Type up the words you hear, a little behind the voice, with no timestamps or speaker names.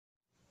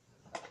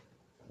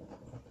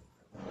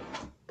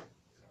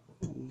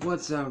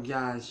What's up,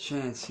 guys?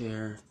 Chance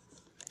here.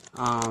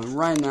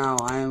 Right now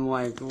I am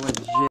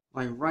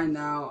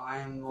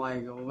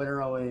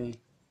literally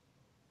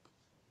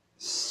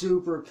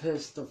super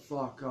pissed the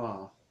fuck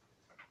off,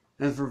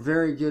 and for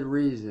very good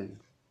reason.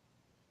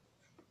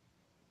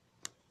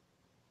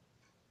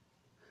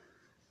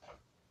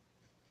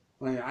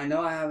 I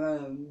know I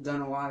haven't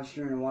done a live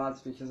stream in a while. It's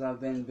because I've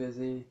been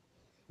busy.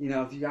 You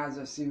know, if you guys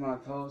have seen my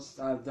posts,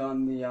 I've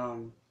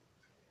done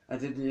I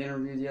did the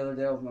interview the other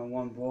day with my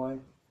one boy,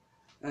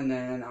 and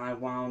then I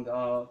wound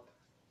up,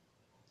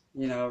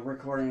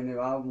 recording a new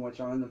album,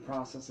 which I'm in the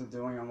process of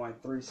doing. I'm like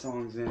 3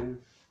 songs in.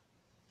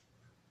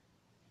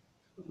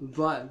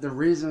 But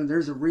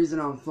there's a reason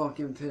I'm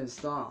fucking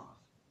pissed off.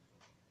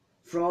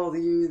 For all of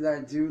you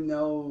that do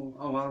know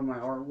a lot of my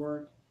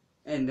artwork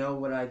and know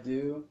what I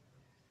do,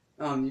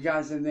 you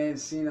guys may have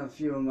seen a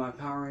few of my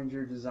Power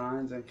Ranger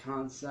designs and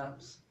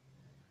concepts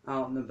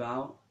out and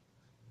about.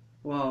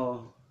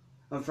 Well,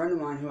 a friend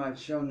of mine who I've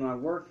shown my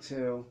work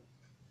to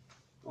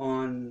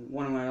on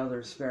one of my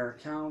other spare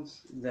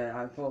accounts that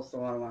I post a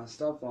lot of my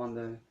stuff on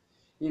to,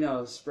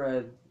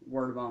 spread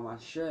word about my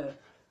shit.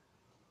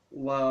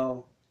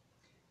 Well,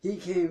 he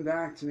came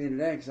back to me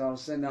today because I was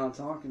sitting down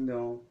talking to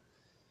him.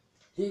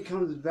 He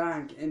comes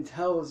back and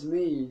tells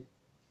me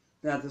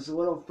that this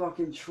little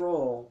fucking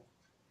troll,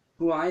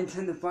 who I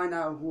intend to find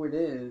out who it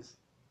is,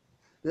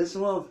 this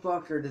little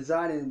fucker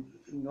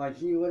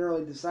he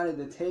literally decided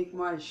to take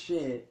my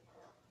shit.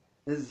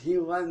 He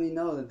let me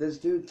know that this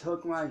dude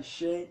took my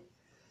shit,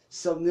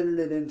 submitted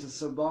it into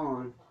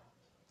Saban,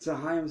 to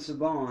Chaim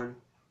Saban,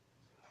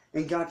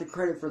 and got the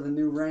credit for the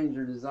new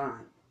Ranger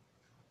design.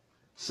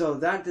 So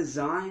that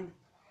design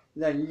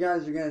that you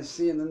guys are going to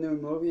see in the new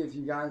movie, if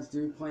you guys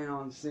do plan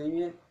on seeing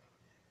it,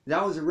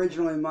 that was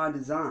originally my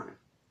design.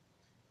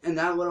 And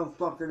that little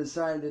fucker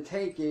decided to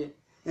take it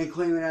and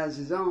claim it as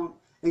his own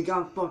and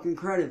got fucking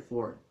credit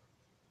for it.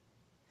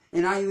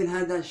 And I even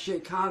had that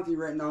shit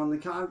copywritten on the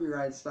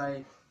copyright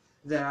site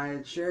that I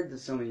had shared to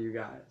some of you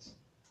guys.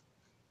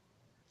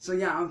 So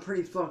yeah, I'm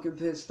pretty fucking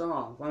pissed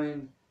off. I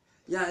mean,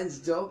 yeah, it's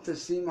dope to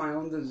see my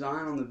own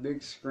design on the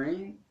big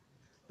screen.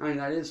 I mean,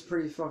 that is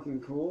pretty fucking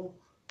cool.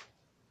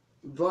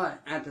 But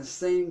at the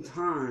same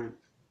time,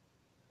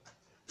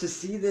 to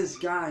see this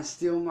guy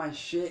steal my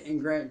shit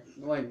and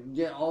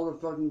get all the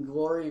fucking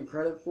glory and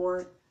credit for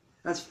it,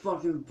 that's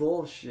fucking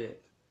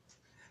bullshit.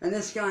 And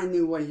this guy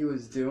knew what he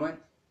was doing.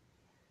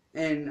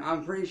 And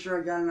I'm pretty sure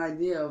I got an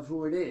idea of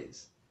who it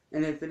is.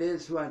 And if it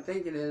is who I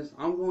think it is,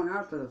 I'm going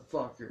after the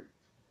fucker.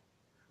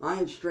 I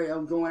am straight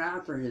up going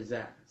after his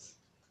ass.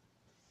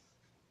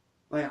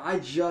 I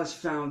just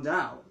found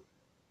out.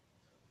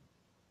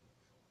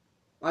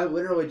 I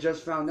literally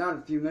just found out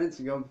a few minutes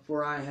ago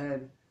before I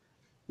had,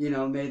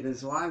 made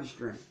this live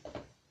stream.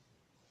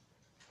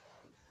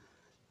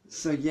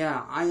 So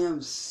yeah, I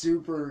am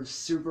super,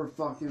 super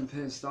fucking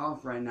pissed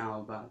off right now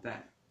about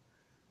that.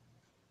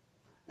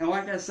 And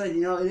like I said,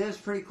 it is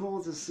pretty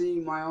cool to see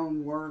my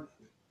own work,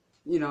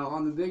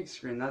 on the big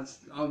screen. That's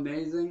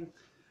amazing.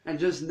 And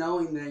just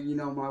knowing that,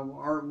 my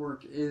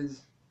artwork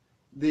is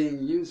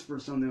being used for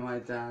something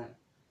like that,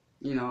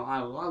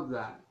 I love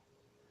that.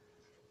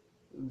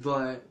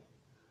 But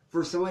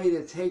for somebody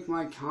to take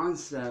my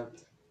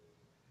concept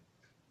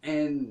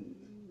and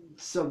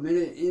submit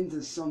it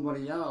into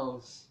somebody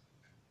else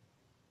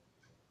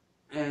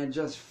and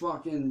just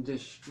fucking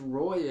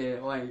destroy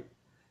it,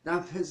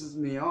 that pisses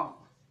me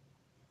off.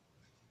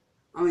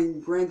 I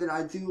mean, granted,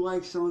 I do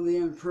like some of the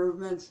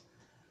improvements,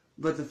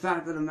 but the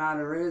fact of the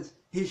matter is,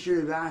 he should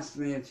have asked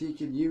me if he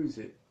could use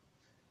it.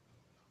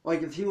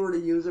 If he were to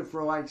use it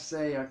for,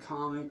 say, a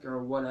comic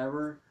or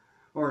whatever,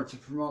 or to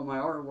promote my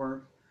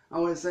artwork, I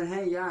would have said,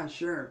 hey, yeah,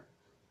 sure.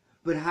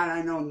 But had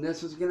I known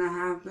this was going to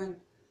happen,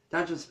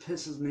 that just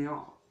pisses me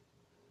off.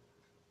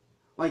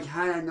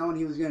 Had I known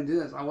he was going to do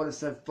this, I would have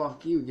said,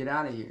 fuck you, get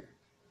out of here.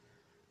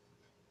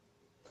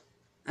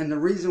 And the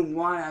reason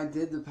why I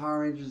did the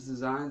Power Rangers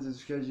designs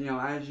is because,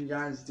 as you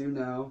guys do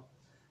know,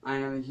 I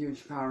am a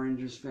huge Power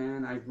Rangers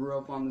fan. I grew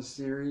up on the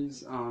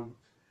series.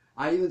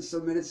 I even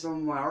submitted some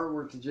of my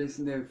artwork to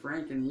Jason David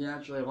Frank, and he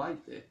actually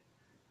liked it.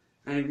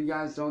 And if you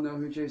guys don't know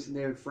who Jason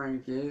David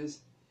Frank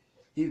is,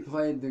 he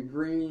played the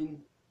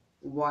green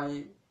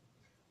and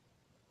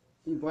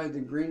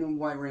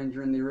white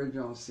Ranger in the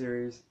original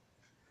series,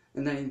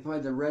 and then he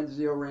played the red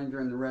Zeo Ranger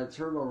and the red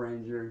Turbo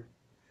Ranger,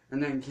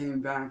 and then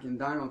came back in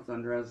Dino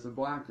Thunder as the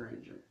Black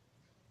Ranger.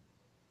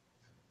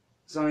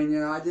 So,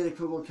 I did a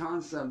couple of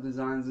concept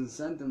designs and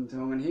sent them to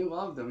him, and he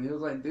loved them. He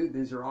was like, dude,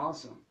 these are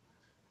awesome.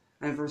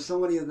 And for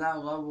somebody at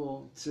that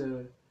level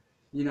to,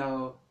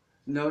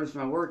 notice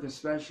my work,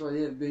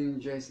 especially it being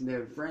Jason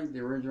David Frank, the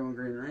original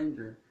Green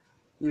Ranger,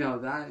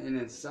 that in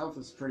itself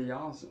is pretty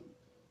awesome.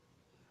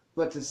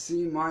 But to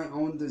see my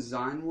own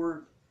design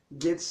work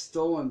get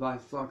stolen by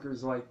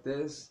fuckers like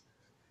this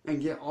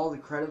and get all the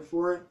credit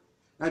for it,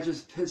 that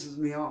just pisses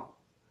me off.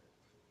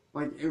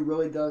 It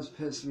really does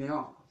piss me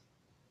off.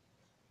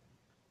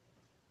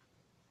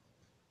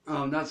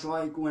 That's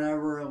like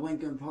whenever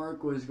Linkin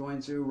Park was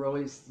going to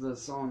release the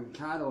song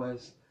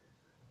Catalyst,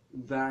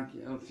 back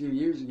a few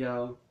years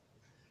ago,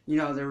 you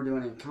know, they were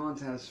doing a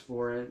contest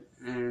for it,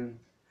 and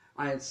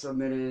I had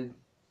submitted,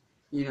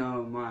 you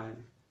know, my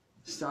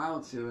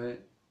style to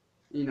it.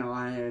 You know,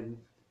 I had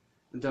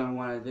done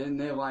what I did, and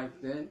they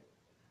liked it.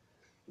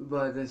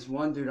 But this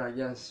one dude, I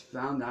guess,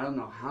 found it. I don't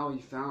know how he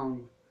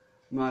found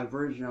my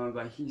version of it,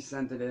 but he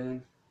sent it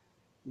in,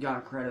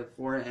 got credit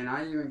for it, and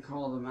I even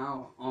called him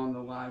out on the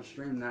live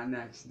stream that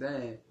next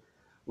day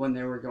when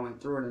they were going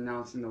through it,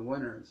 announcing the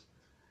winners.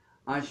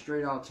 I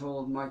straight out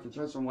told Mike and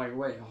Trust, I'm like,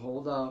 wait,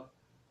 hold up.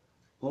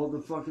 Hold the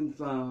fucking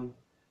phone.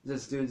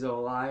 This dude's a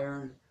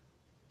liar.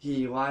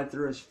 He lied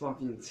through his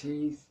fucking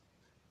teeth.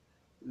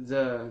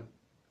 The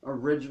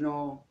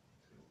original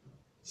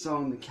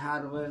song, The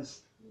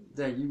Catalyst,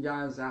 that you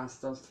guys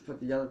asked us to put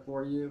together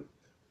for you,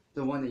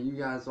 the one that you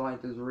guys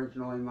liked is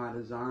originally my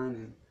design,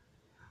 and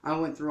I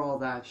went through all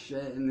that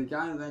shit, and the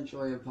guy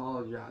eventually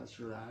apologized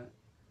for that.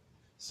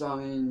 So, I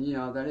mean, you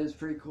know, that is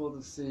pretty cool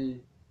to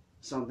see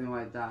something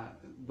like that.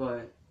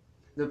 But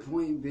the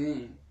point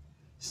being,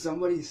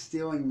 somebody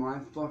stealing my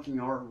fucking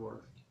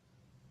artwork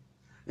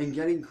and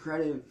getting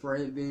credit for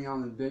it being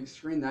on the big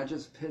screen, that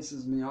just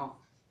pisses me off.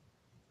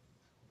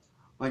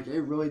 Like,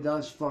 it really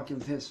does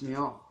fucking piss me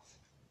off.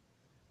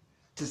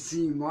 To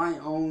see my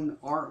own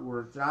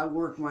artwork that I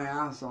work my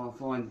ass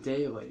off on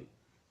daily,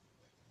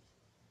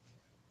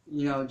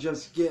 you know,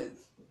 just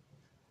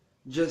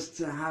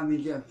to have me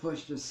get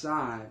pushed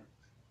aside,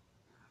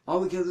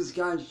 all because this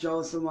guy's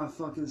jealous of my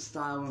fucking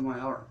style and my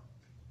art.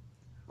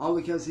 All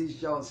because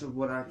he's jealous of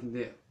what I can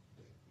do.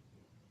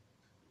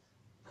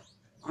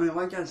 I mean,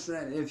 like I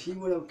said, if he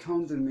would have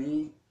come to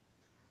me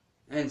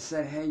and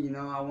said, hey, you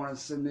know, I want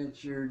to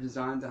submit your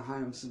design to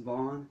Haim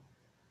Saban,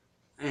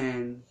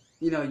 and,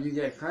 you know, you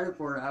get credit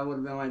for it, I would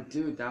have been like,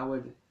 dude, that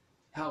would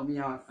help me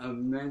out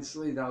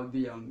immensely. That would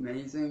be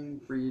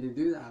amazing for you to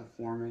do that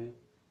for me.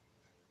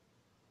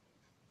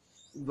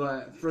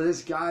 But for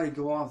this guy to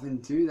go off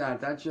and do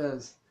that,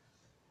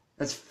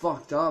 that's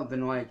fucked up.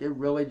 And, like, it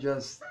really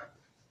just,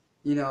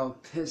 you know,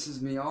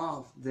 pisses me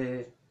off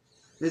that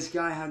this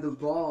guy had the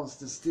balls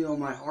to steal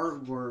my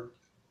artwork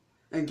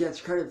and gets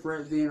credit for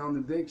it being on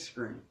the big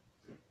screen.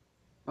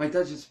 Like,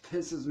 that just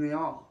pisses me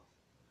off.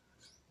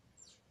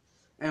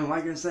 And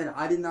like I said,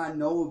 I did not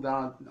know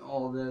about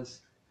all this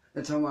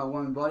until my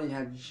one buddy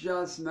had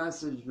just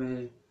messaged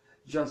me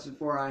just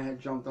before I had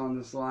jumped on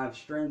this live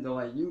stream to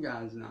let you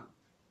guys know.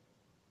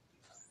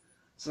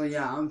 So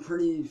yeah, I'm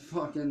pretty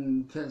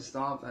fucking pissed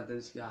off at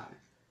this guy.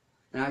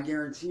 And I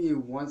guarantee you,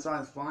 once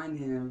I find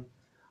him,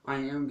 I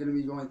am going to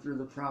be going through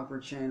the proper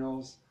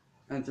channels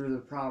and through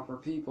the proper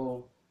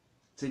people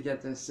to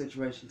get this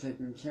situation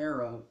taken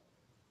care of.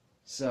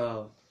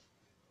 So,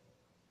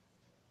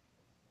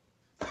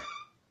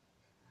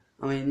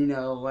 I mean, you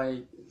know,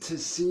 like, to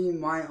see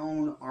my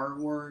own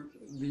artwork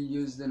be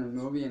used in a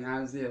movie and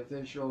as the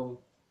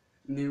official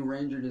new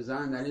Ranger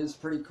design, that is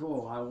pretty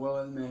cool, I will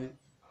admit.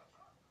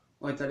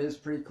 Like, that is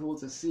pretty cool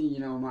to see, you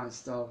know, my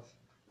stuff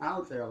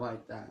out there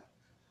like that.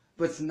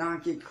 But to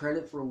not get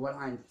credit for what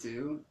I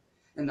do,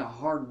 and the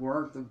hard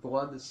work, the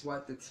blood, the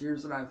sweat, the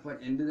tears that I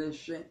put into this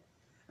shit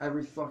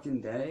every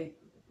fucking day,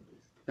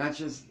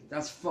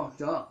 that's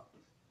fucked up.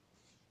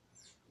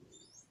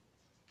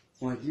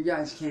 Like, you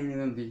guys can't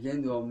even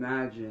begin to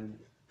imagine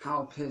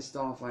how pissed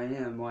off I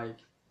am. Like,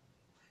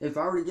 if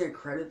I were to get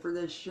credit for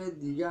this shit,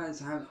 do you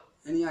guys have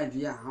any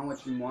idea how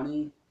much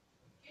money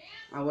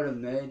I would have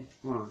made?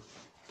 Hold on.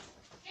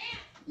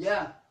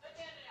 Yeah.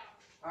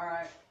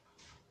 Alright.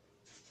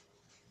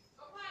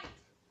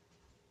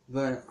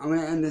 But I'm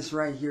going to end this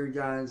right here,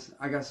 guys.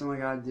 I got something I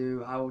got to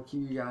do. I will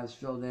keep you guys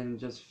filled in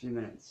just a few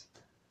minutes.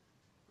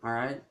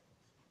 Alright?